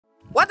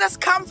does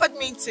comfort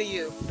mean to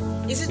you?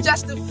 Is it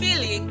just a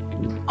feeling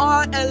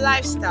or a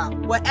lifestyle?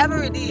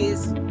 Whatever it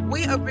is,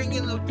 we are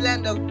bringing a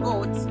blend of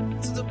both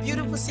to the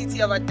beautiful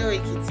city of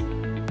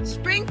Ado-Ekiti.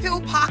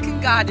 Springfield Park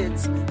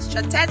Gardens,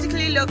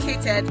 strategically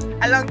located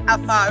along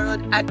Afao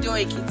Road,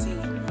 Ado-Ekiti,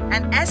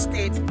 an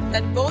estate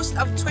that boasts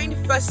of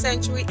 21st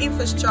century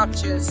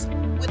infrastructures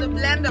with a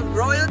blend of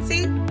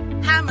royalty,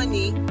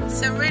 harmony,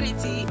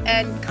 serenity,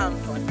 and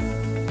comfort.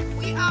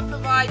 We are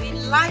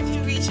providing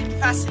life-enriching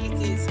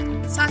facilities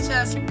such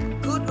as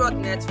good road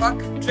network,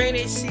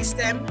 drainage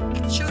system,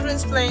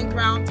 children's playing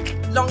ground,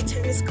 long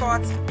tennis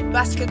court,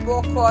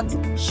 basketball court,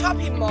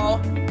 shopping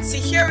mall,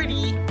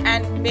 security,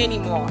 and many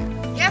more.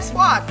 Guess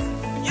what?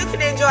 You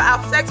can enjoy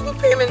our flexible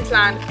payment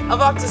plan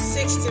of up to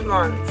 60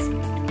 months.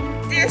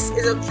 This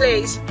is a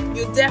place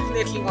you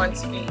definitely want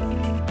to be.